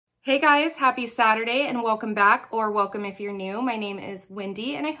Hey guys, happy Saturday and welcome back, or welcome if you're new. My name is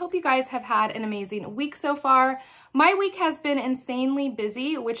Wendy and I hope you guys have had an amazing week so far. My week has been insanely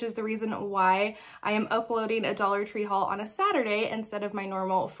busy, which is the reason why I am uploading a Dollar Tree haul on a Saturday instead of my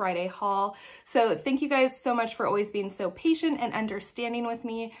normal Friday haul. So thank you guys so much for always being so patient and understanding with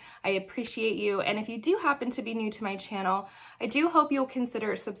me. I appreciate you. And if you do happen to be new to my channel, I do hope you'll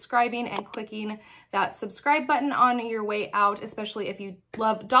consider subscribing and clicking that subscribe button on your way out, especially if you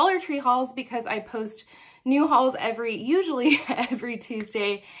love Dollar Tree hauls, because I post new hauls usually every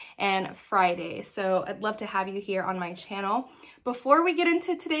Tuesday and Friday. So I'd love to have you here on my channel. Before we get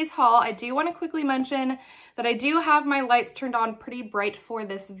into today's haul, I do want to quickly mention that I do have my lights turned on pretty bright for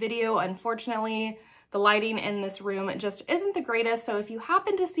this video. Unfortunately, the lighting in this room just isn't the greatest. So if you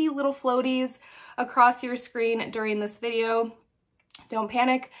happen to see little floaties across your screen during this video, don't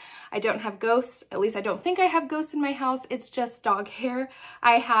panic. I don't have ghosts. At least I don't think I have ghosts in my house. It's just dog hair.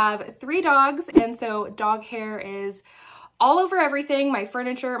 I have 3 dogs, and so dog hair is all over everything, my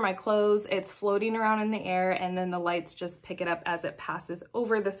furniture, my clothes. It's floating around in the air, and then the lights just pick it up as it passes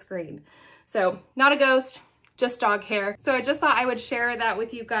over the screen. So not a ghost, just dog hair. So I just thought I would share that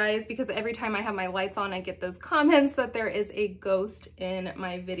with you guys, because every time I have my lights on, I get those comments that there is a ghost in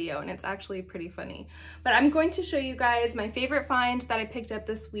my video, and it's actually pretty funny. But I'm going to show you guys my favorite find that I picked up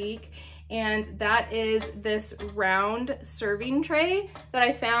this week, and that is this round serving tray that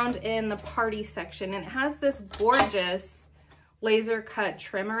I found in the party section. And it has this gorgeous laser cut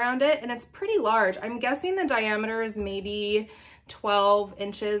trim around it, and it's pretty large. I'm guessing the diameter is maybe 12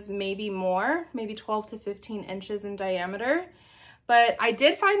 inches, maybe more, maybe 12 to 15 inches in diameter. But I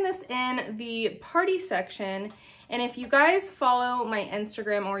did find this in the party section. And if you guys follow my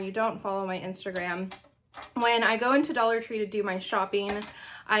Instagram, or you don't follow my Instagram, when I go into Dollar Tree to do my shopping,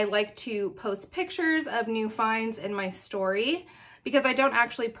 I like to post pictures of new finds in my story, because I don't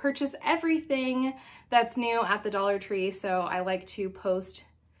actually purchase everything that's new at the Dollar Tree. So I like to post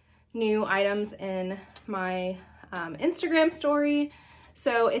new items in my Instagram story.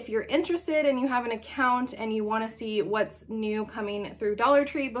 So if you're interested and you have an account and you want to see what's new coming through Dollar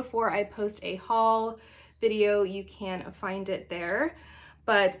Tree before I post a haul video, you can find it there.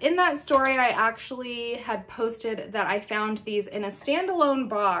 But in that story, I actually had posted that I found these in a standalone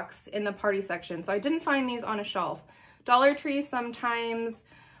box in the party section. So I didn't find these on a shelf. Dollar Tree sometimes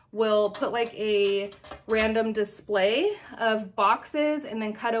will put like a random display of boxes and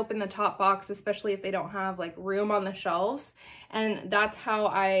then cut open the top box, especially if they don't have like room on the shelves. And that's how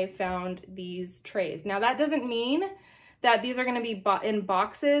I found these trays. Now that doesn't mean that these are going to be in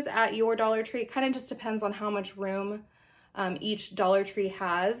boxes at your Dollar Tree. It kind of just depends on how much room each Dollar Tree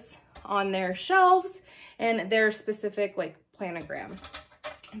has on their shelves and their specific like planogram.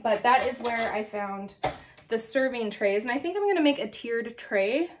 But that is where I found the serving trays, and I think I'm going to make a tiered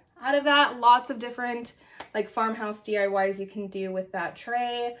tray out of that. Lots of different like farmhouse DIYs you can do with that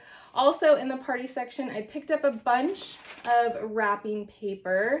tray. Also in the party section, I picked up a bunch of wrapping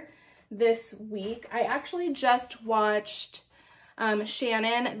paper this week. I actually just watched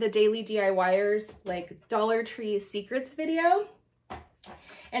Shannon, the Daily DIYers, like Dollar Tree Secrets video.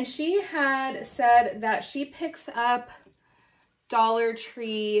 And she had said that she picks up Dollar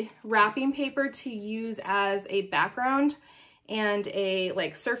Tree wrapping paper to use as a background and a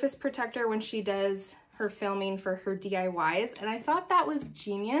like surface protector when she does her filming for her DIYs. And I thought that was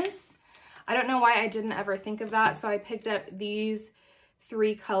genius. I don't know why I didn't ever think of that. So I picked up these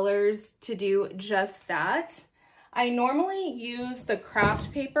 3 colors to do just that. I normally use the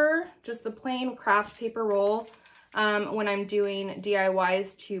craft paper, just the plain craft paper roll, when I'm doing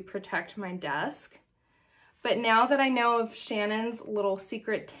DIYs to protect my desk. But now that I know of Shannon's little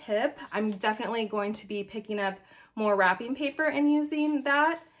secret tip, I'm definitely going to be picking up more wrapping paper and using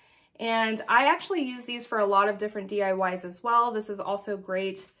that. And I actually use these for a lot of different DIYs as well. This is also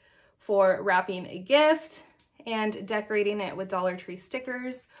great for wrapping a gift and decorating it with Dollar Tree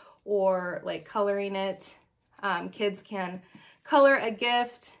stickers, or like coloring it. Kids can color a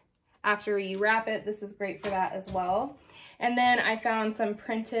gift after you wrap it. This is great for that as well. And then I found some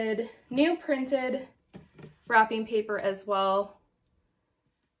new printed wrapping paper as well.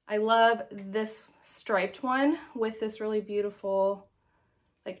 I love this striped one with this really beautiful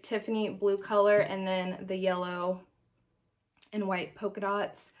like Tiffany blue color, and then the yellow and white polka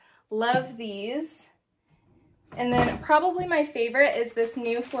dots. Love these. And then probably my favorite is this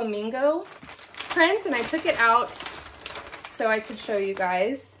new flamingo print, and I took it out so I could show you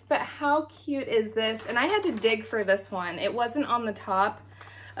guys. But how cute is this? And I had to dig for this one. It wasn't on the top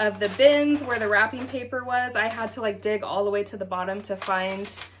of the bins where the wrapping paper was. I had to like dig all the way to the bottom to find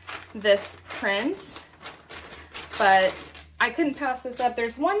this print. But I couldn't pass this up.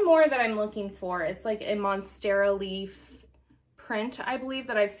 There's one more that I'm looking for. It's like a Monstera leaf print, I believe,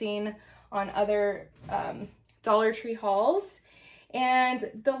 that I've seen on other Dollar Tree hauls. And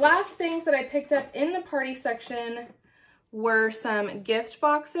the last things that I picked up in the party section were some gift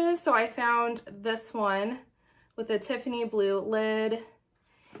boxes. So I found this one with a Tiffany blue lid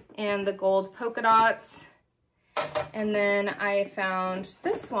and the gold polka dots. And then I found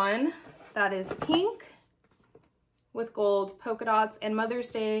this one that is pink with gold polka dots, and Mother's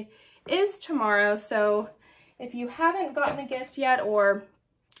Day is tomorrow. So if you haven't gotten a gift yet, or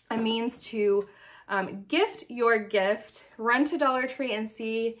a means to gift your gift, run to Dollar Tree and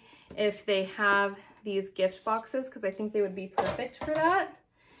see if they have these gift boxes, because I think they would be perfect for that.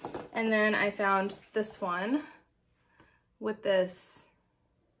 And then I found this one with this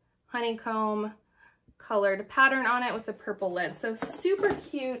honeycomb colored pattern on it with a purple lid. So super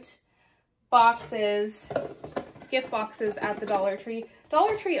cute boxes, gift boxes at the Dollar Tree.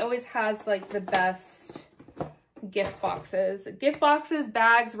 Dollar Tree always has like the best gift boxes. Gift boxes,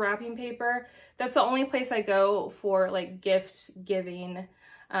 bags, wrapping paper. That's the only place I go for like gift giving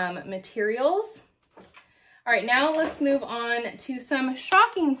materials. All right, now let's move on to some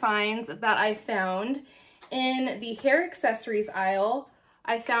shocking finds that I found in the hair accessories aisle.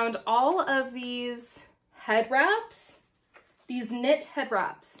 I found all of these head wraps, these knit head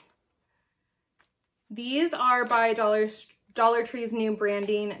wraps. These are by Dollar Tree's new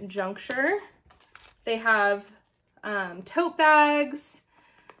branding, Juncture. They have tote bags,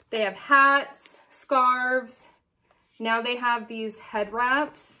 they have hats, scarves. Now they have these head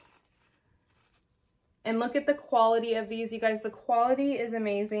wraps. And look at the quality of these, you guys. The quality is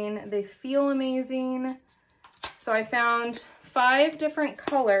amazing. They feel amazing. So I found 5 different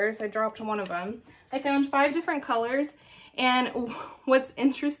colors. I dropped one of them. I found 5 different colors. And what's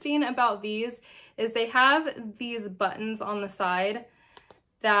interesting about these is they have these buttons on the side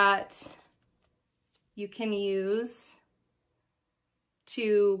that you can use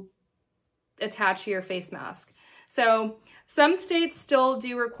to attach to your face mask. So some states still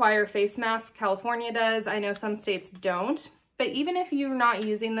do require face masks. California does. I know some states don't. But even if you're not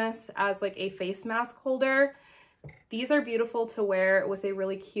using this as like a face mask holder, these are beautiful to wear with a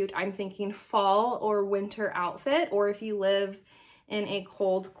really cute, I'm thinking, fall or winter outfit. Or if you live in a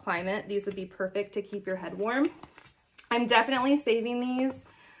cold climate, these would be perfect to keep your head warm. I'm definitely saving these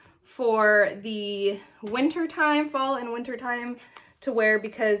for the winter time, fall and winter time to wear,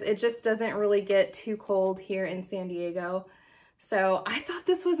 because it just doesn't really get too cold here in San Diego. So I thought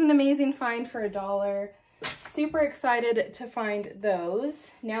this was an amazing find for $1. Super excited to find those.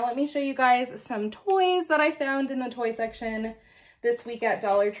 Now let me show you guys some toys that I found in the toy section this week at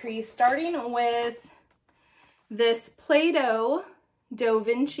Dollar Tree, starting with this Play-Doh Da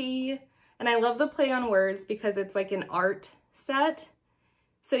Vinci. And I love the play on words because it's like an art set.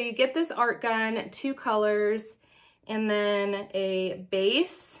 So you get this art gun, 2 colors, and then a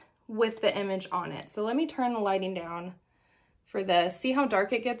base with the image on it. So let me turn the lighting down for this. See how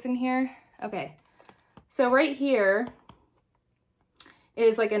dark it gets in here? Okay. So right here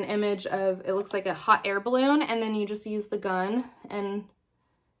is like an image of, it looks like a hot air balloon, and then you just use the gun and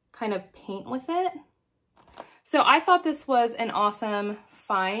kind of paint with it. So I thought this was an awesome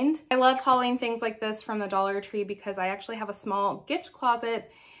find. I love hauling things like this from the Dollar Tree because I actually have a small gift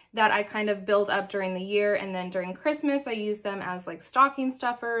closet that I kind of build up during the year, and then during Christmas I use them as like stocking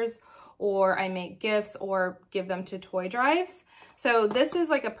stuffers, or I make gifts or give them to toy drives. So this is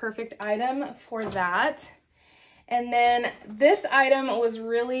like a perfect item for that. And then this item was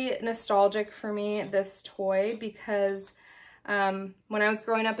really nostalgic for me, this toy, because when I was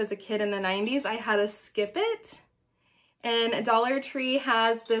growing up as a kid in the 90s, I had a Skip It. And Dollar Tree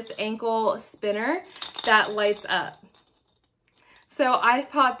has this ankle spinner that lights up. So I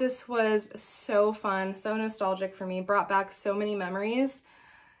thought this was so fun, so nostalgic for me, brought back so many memories.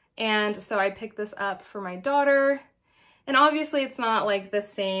 And so I picked this up for my daughter. And obviously it's not like the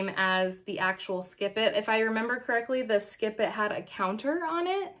same as the actual Skip It. If I remember correctly, the Skip It had a counter on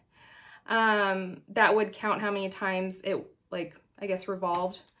it that would count how many times it, like, I guess,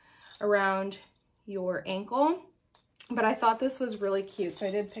 revolved around your ankle. But I thought this was really cute, so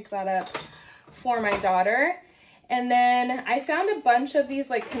I did pick that up for my daughter. And then I found a bunch of these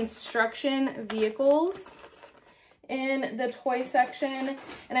like construction vehicles in the toy section,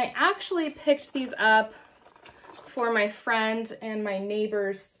 and I actually picked these up for my friend and my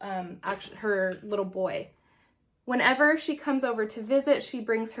neighbor's, her little boy. Whenever she comes over to visit, she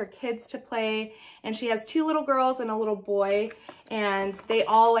brings her kids to play, and she has 2 little girls and a little boy, and they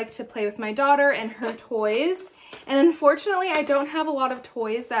all like to play with my daughter and her toys. And unfortunately, I don't have a lot of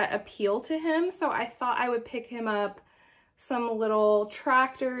toys that appeal to him, so I thought I would pick him up some little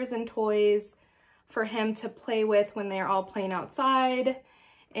tractors and toys for him to play with when they're all playing outside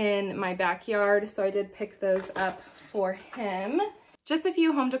in my backyard. So I did pick those up for him. Just a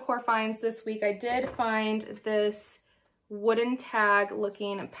few home decor finds this week. I did find this wooden tag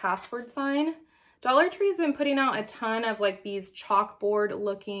looking password sign. Dollar Tree's been putting out a ton of like these chalkboard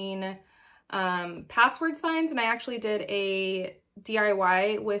looking password signs, and I actually did a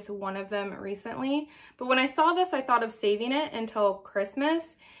DIY with one of them recently. But when I saw this, I thought of saving it until Christmas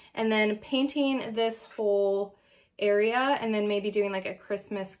and then painting this whole area and then maybe doing like a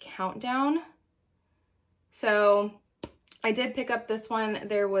Christmas countdown. So I did pick up this one.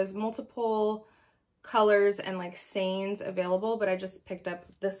 There was multiple colors and like sayings available, but I just picked up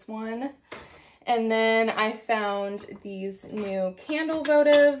this one. And then I found these new candle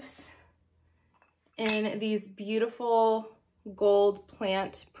votives in these beautiful gold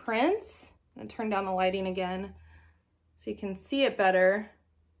plant prints. I'm gonna turn down the lighting again so you can see it better.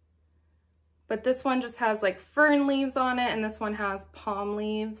 But this one just has like fern leaves on it, and this one has palm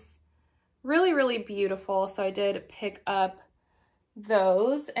leaves. Really, really beautiful. So I did pick up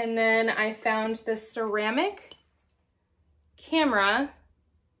those. And then I found this ceramic camera,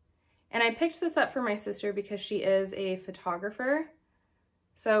 and I picked this up for my sister because she is a photographer.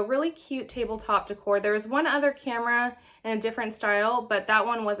 So really cute tabletop decor. There was one other camera in a different style, but that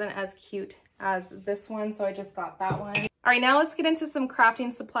one wasn't as cute as this one, so I just got that one. All right, now let's get into some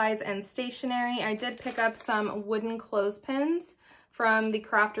crafting supplies and stationery. I did pick up some wooden clothespins from the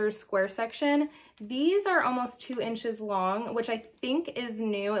Crafters Square section. These are almost 2 inches long, which I think is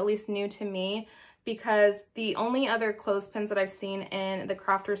new, at least new to me, because the only other clothespins that I've seen in the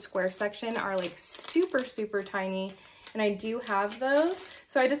Crafters Square section are like super, super tiny, and I do have those.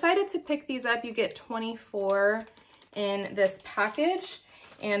 So I decided to pick these up. You get 24 in this package,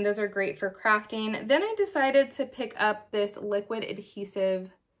 and those are great for crafting. Then I decided to pick up this liquid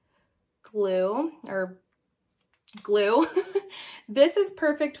adhesive glue, or glue. This is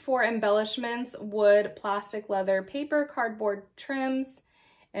perfect for embellishments, wood, plastic, leather, paper, cardboard trims,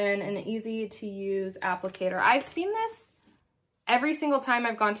 and an easy to use applicator. I've seen this every single time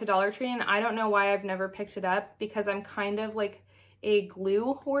I've gone to Dollar Tree, and I don't know why I've never picked it up, because I'm kind of like a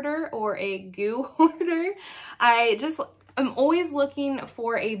glue hoarder or a goo hoarder. I'm always looking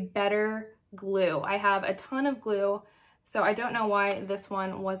for a better glue. I have a ton of glue, so I don't know why this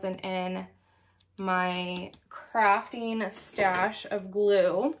one wasn't in my crafting stash of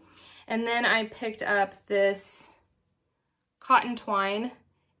glue. And then I picked up this cotton twine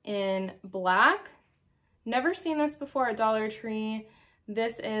in black. Never seen this before at Dollar Tree.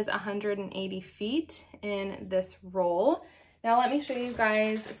 This is 180 feet in this roll. Now let me show you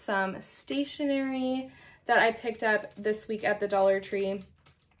guys some stationery that I picked up this week at the Dollar Tree.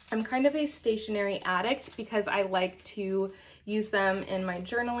 I'm kind of a stationery addict because I like to use them in my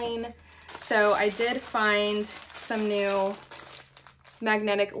journaling. So I did find some new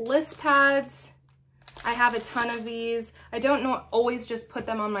magnetic list pads. I have a ton of these. I don't always just put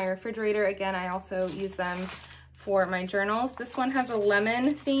them on my refrigerator. Again, I also use them for my journals. This one has a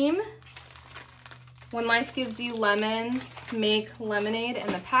lemon theme. When life gives you lemons, make lemonade. And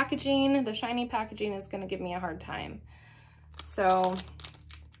the packaging, the shiny packaging, is gonna give me a hard time. So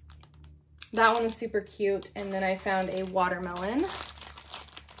that one is super cute. And then I found a watermelon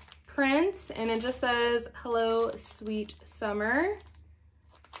print, and it just says, "Hello, sweet summer."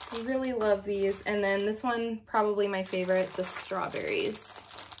 I really love these. And then this one, probably my favorite, the strawberries.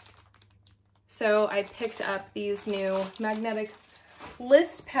 So I picked up these new magnetic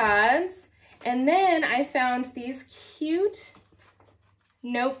list pads. And then I found these cute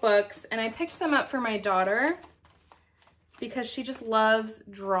notebooks, and I picked them up for my daughter because she just loves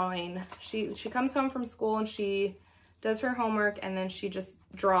drawing. She comes home from school and she does her homework, and then she just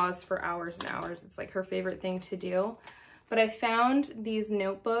draws for hours and hours. It's like her favorite thing to do. But I found these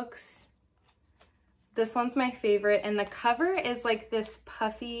notebooks. This one's my favorite, and the cover is like this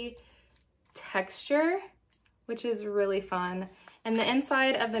puffy texture, which is really fun. And the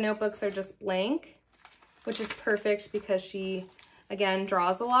inside of the notebooks are just blank, which is perfect because she, again,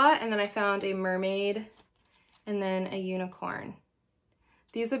 draws a lot. And then I found a mermaid and then a unicorn.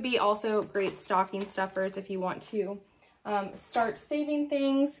 These would be also great stocking stuffers if you want to start saving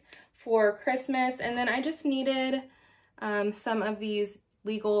things for Christmas. And then I just needed some of these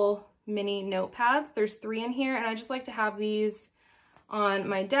legal mini notepads. There's 3 in here, and I just like to have these on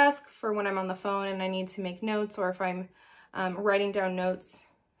my desk for when I'm on the phone and I need to make notes, or if I'm writing down notes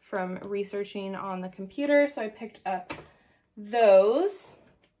from researching on the computer. So I picked up those.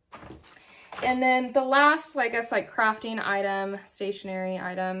 And then the last, I guess, like crafting item, stationery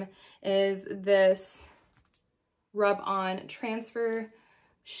item, is this rub-on transfer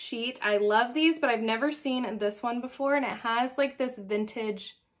sheet. I love these, but I've never seen this one before, and it has like this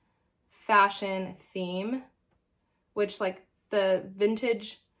vintage fashion theme, which like the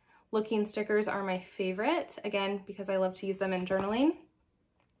vintage looking stickers are my favorite, again, because I love to use them in journaling.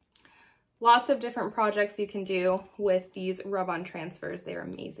 Lots of different projects you can do with these rub-on transfers. They're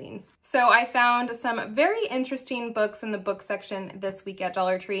amazing. So I found some very interesting books in the book section this week at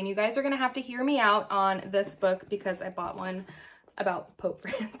Dollar Tree, and you guys are gonna have to hear me out on this book because I bought one about Pope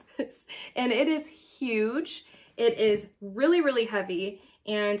Francis, and it is huge. It is really, really heavy,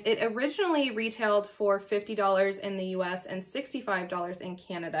 and it originally retailed for $50 in the US and $65 in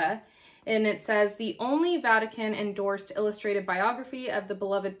Canada. And it says, the only Vatican-endorsed illustrated biography of the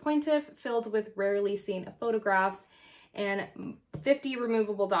beloved pontiff, filled with rarely seen photographs and 50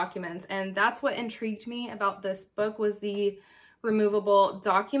 removable documents. And that's what intrigued me about this book, was the removable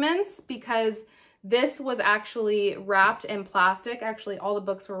documents, because this was actually wrapped in plastic. Actually, all the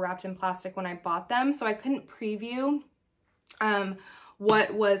books were wrapped in plastic when I bought them, so I couldn't preview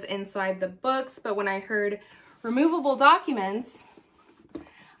what was inside the books. But when I heard removable documents,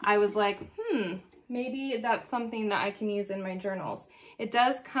 I was like, maybe that's something that I can use in my journals. It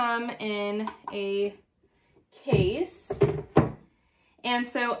does come in a case. And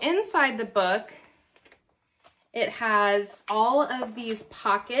so inside the book, it has all of these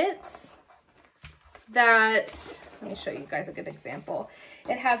pockets that, let me show you guys a good example.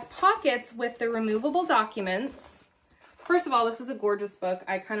 It has pockets with the removable documents. First of all, this is a gorgeous book.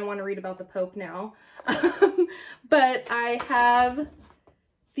 I kind of want to read about the Pope now. But I have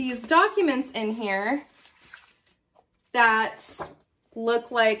these documents in here that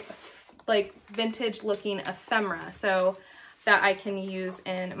look like vintage looking ephemera, so that I can use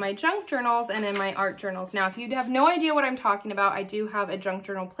in my junk journals and in my art journals. Now, if you have no idea what I'm talking about, I do have a junk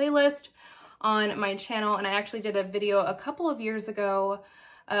journal playlist on my channel, and I actually did a video a couple of years ago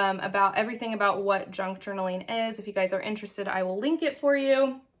about everything about what junk journaling is. If you guys are interested, I will link it for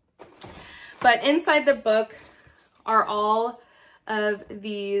you. But inside the book are all of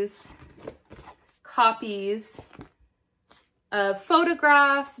these copies of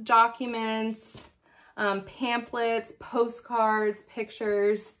photographs, documents, pamphlets, postcards,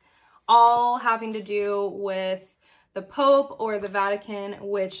 pictures, all having to do with the Pope or the Vatican,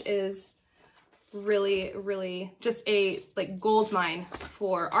 which is really, really just a gold mine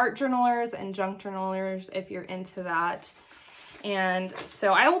for art journalers and junk journalers if you're into that. And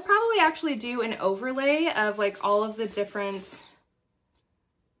so I will probably actually do an overlay of all of the different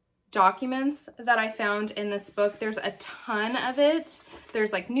documents that I found in this book. There's a ton of it.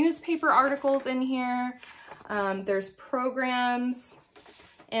 There's newspaper articles in here. There's programs,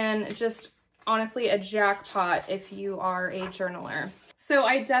 and just honestly a jackpot if you are a journaler. So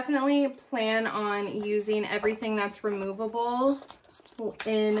I definitely plan on using everything that's removable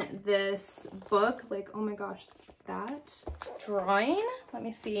in this book. Oh my gosh, that drawing, let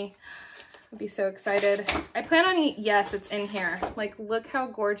me see. I'd be so excited. I plan on yes, it's in here. Look how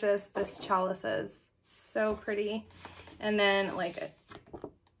gorgeous this chalice is. So pretty. And then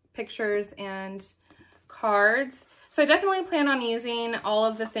pictures and cards. So I definitely plan on using all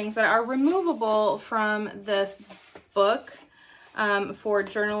of the things that are removable from this book for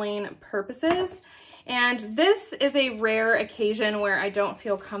journaling purposes. And this is a rare occasion where I don't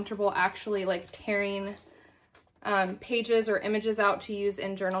feel comfortable actually tearing pages or images out to use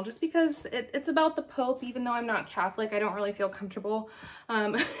in journal, just because it's about the Pope. Even though I'm not Catholic, I don't really feel comfortable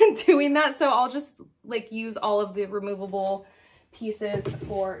doing that. So I'll just use all of the removable pieces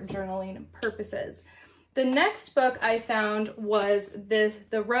for journaling purposes. The next book I found was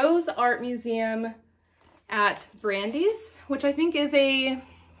the Rose Art Museum at Brandeis, which I think is a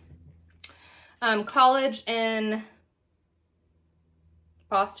college in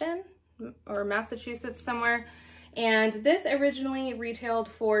Boston or Massachusetts somewhere. And this originally retailed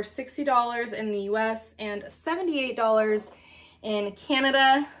for $60 in the US and $78 in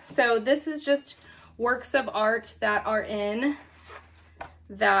Canada. So this is just works of art that are in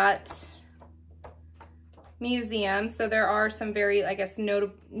that museum. So there are some very, I guess,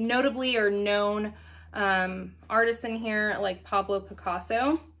 notably or known artists in here, like Pablo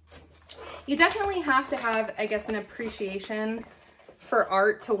Picasso. You definitely have to have, I guess, an appreciation for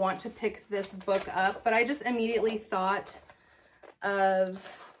art to want to pick this book up, but I just immediately thought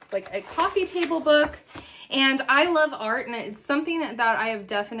of a coffee table book. And I love art, and it's something that I have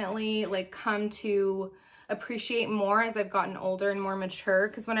definitely come to appreciate more as I've gotten older and more mature,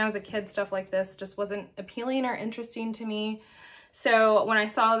 because when I was a kid, stuff like this just wasn't appealing or interesting to me. So when I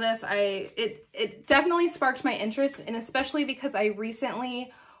saw this, it definitely sparked my interest, and especially because I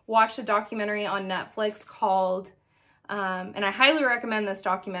recently watched a documentary on Netflix called And I highly recommend this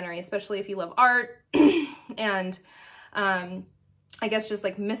documentary, especially if you love art and I guess just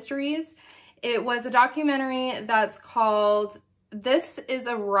like mysteries. It was a documentary that's called This is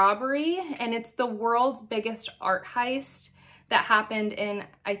a Robbery, and it's the world's biggest art heist that happened in,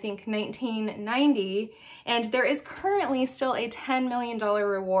 I think, 1990. And there is currently still a $10 million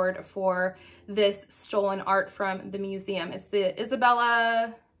reward for this stolen art from the museum. It's the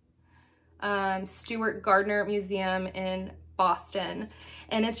Isabella Stewart Gardner Museum in Boston.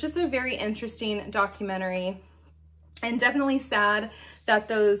 And it's just a very interesting documentary, and definitely sad that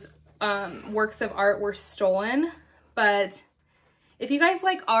those works of art were stolen. But if you guys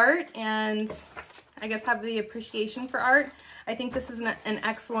like art and I guess have the appreciation for art, I think this is an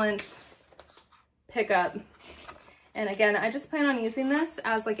excellent pickup. And again, I just plan on using this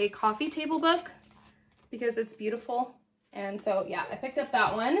as like a coffee table book because it's beautiful. And so yeah, I picked up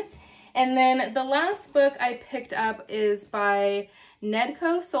that one. And then the last book I picked up is by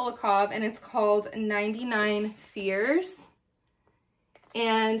Nedko Solikov, and it's called 99 Fears.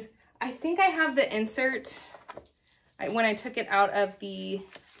 And I think I have the insert when I took it out of the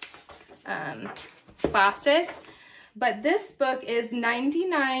plastic. But this book is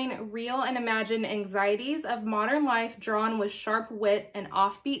 99 Real and Imagined Anxieties of Modern Life Drawn with Sharp Wit and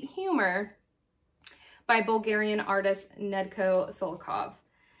Offbeat Humor by Bulgarian artist Nedko Solikov.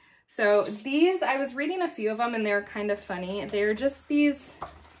 So these, I was reading a few of them and they're kind of funny. They're just these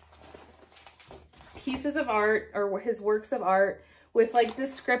pieces of art, or his works of art, with like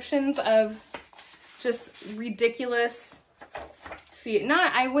descriptions of just ridiculous fear.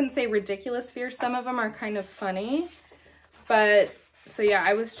 I wouldn't say ridiculous fears. Some of them are kind of funny. But so yeah,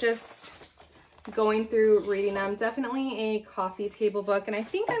 I was just going through reading them. Definitely a coffee table book. And I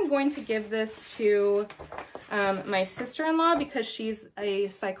think I'm going to give this to my sister-in-law because she's a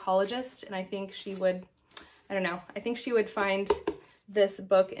psychologist, and I think she would, I don't know, I think she would find this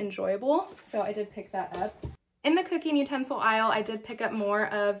book enjoyable. So I did pick that up. In the cooking utensil aisle, I did pick up more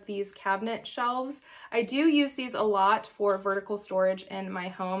of these cabinet shelves. I do use these a lot for vertical storage in my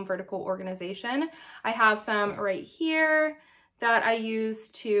home, vertical organization. I have some right here that I use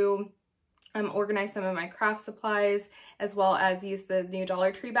to organize some of my craft supplies, as well as use the new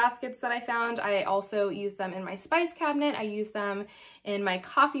Dollar Tree baskets that I found. I also use them in my spice cabinet. I use them in my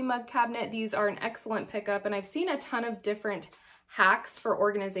coffee mug cabinet. These are an excellent pickup, and I've seen a ton of different hacks for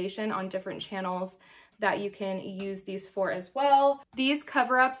organization on different channels that you can use these for as well. These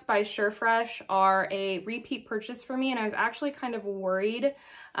cover-ups by SureFresh are a repeat purchase for me, and I was actually kind of worried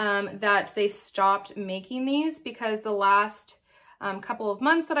that they stopped making these because the last couple of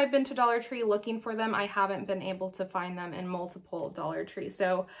months that I've been to Dollar Tree looking for them, I haven't been able to find them in multiple Dollar Tree.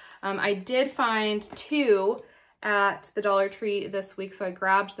 So I did find two at the Dollar Tree this week, so I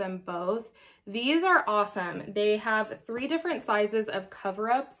grabbed them both. These are awesome. They have 3 different sizes of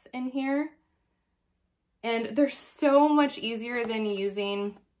cover-ups in here, and they're so much easier than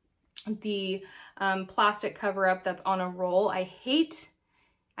using the plastic cover-up that's on a roll. I hate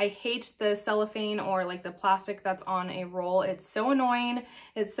the cellophane or like the plastic that's on a roll. It's so annoying.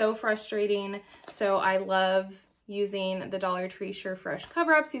 It's so frustrating. So I love using the Dollar Tree SureFresh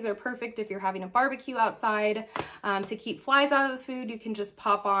cover-ups. These are perfect if you're having a barbecue outside. To keep flies out of the food, you can just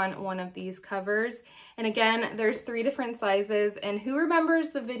pop on one of these covers. And again, there's 3 different sizes. And who remembers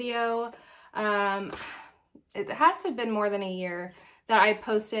the video? It has to have been more than a year that I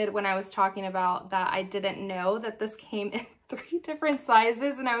posted when I was talking about that I didn't know that this came in 3 different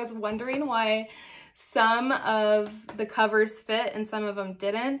sizes, and I was wondering why some of the covers fit and some of them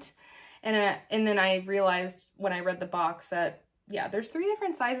didn't. And then I realized when I read the box that, yeah, there's 3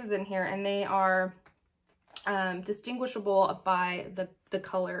 different sizes in here, and they are distinguishable by the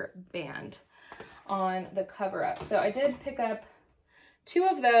color band on the cover up. So I did pick up 2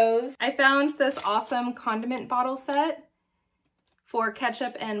 of those. I found this awesome condiment bottle set for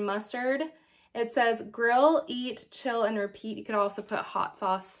ketchup and mustard. It says grill, eat, chill, and repeat. You could also put hot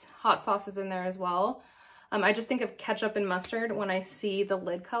sauces in there as well. I just think of ketchup and mustard when I see the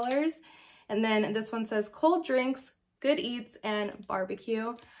lid colors. And then this one says cold drinks, good eats, and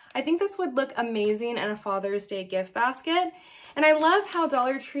barbecue. I think this would look amazing in a Father's Day gift basket. And I love how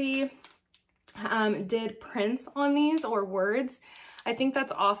Dollar Tree did prints on these, or words. I think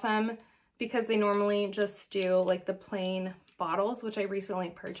that's awesome because they normally just do like the plain bottles, which I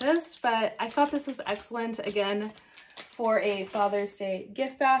recently purchased, but I thought this was excellent again for a Father's Day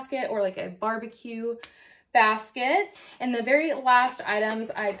gift basket or like a barbecue basket. And the very last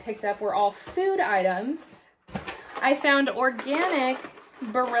items I picked up were all food items. I found organic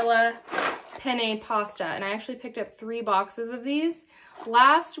Barilla penne pasta, and I actually picked up 3 boxes of these.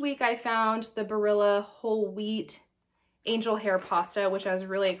 Last week I found the Barilla whole wheat angel hair pasta, which I was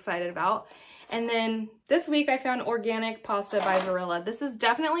really excited about. And then this week I found organic pasta by Varilla. This is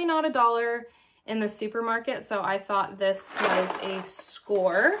definitely not $1 in the supermarket, so I thought this was a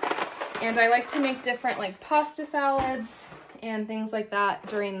score. And I like to make different like pasta salads and things like that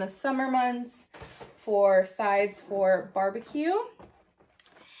during the summer months for sides for barbecue.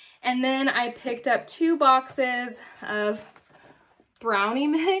 And then I picked up 2 boxes of brownie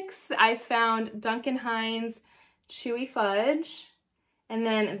mix. I found Duncan Hines Chewy Fudge, and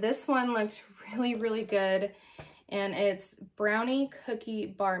then this one looked really, really good, and it's brownie cookie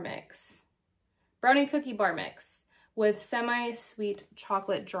bar mix with semi-sweet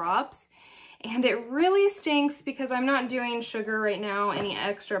chocolate drops. And it really stinks because I'm not doing sugar right now, any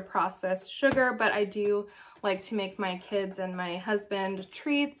extra processed sugar, but I do like to make my kids and my husband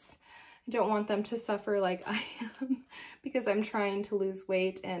treats. I don't want them to suffer like I am because I'm trying to lose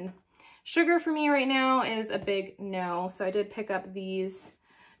weight, and sugar for me right now is a big no. So I did pick up these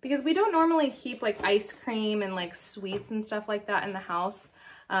because we don't normally keep like ice cream and like sweets and stuff like that in the house.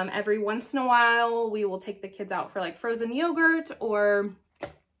 Every once in a while, we will take the kids out for like frozen yogurt or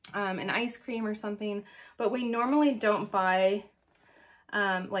an ice cream or something, but we normally don't buy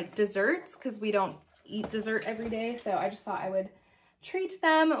like desserts because we don't eat dessert every day. So I just thought I would treat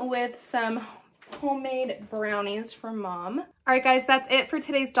them with some homemade brownies from Mom. All right, guys, that's it for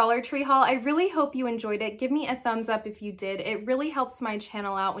today's Dollar Tree haul. I really hope you enjoyed it. Give me a thumbs up if you did. It really helps my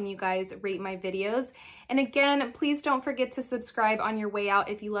channel out when you guys rate my videos. And again, please don't forget to subscribe on your way out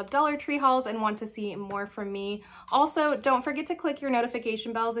if you love Dollar Tree hauls and want to see more from me. Also, don't forget to click your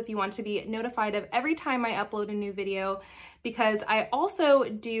notification bells if you want to be notified of every time I upload a new video, because I also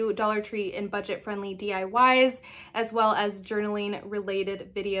do Dollar Tree and budget-friendly DIYs, as well as journaling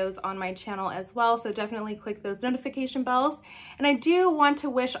related videos on my channel as well. So definitely click those notification bells. And I do want to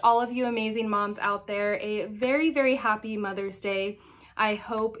wish all of you amazing moms out there a very, very happy Mother's Day. I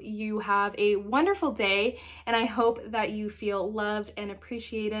hope you have a wonderful day, and I hope that you feel loved and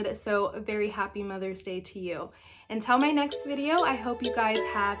appreciated. So very happy Mother's Day to you. Until my next video, I hope you guys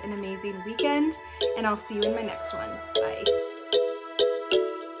have an amazing weekend, and I'll see you in my next one. Bye.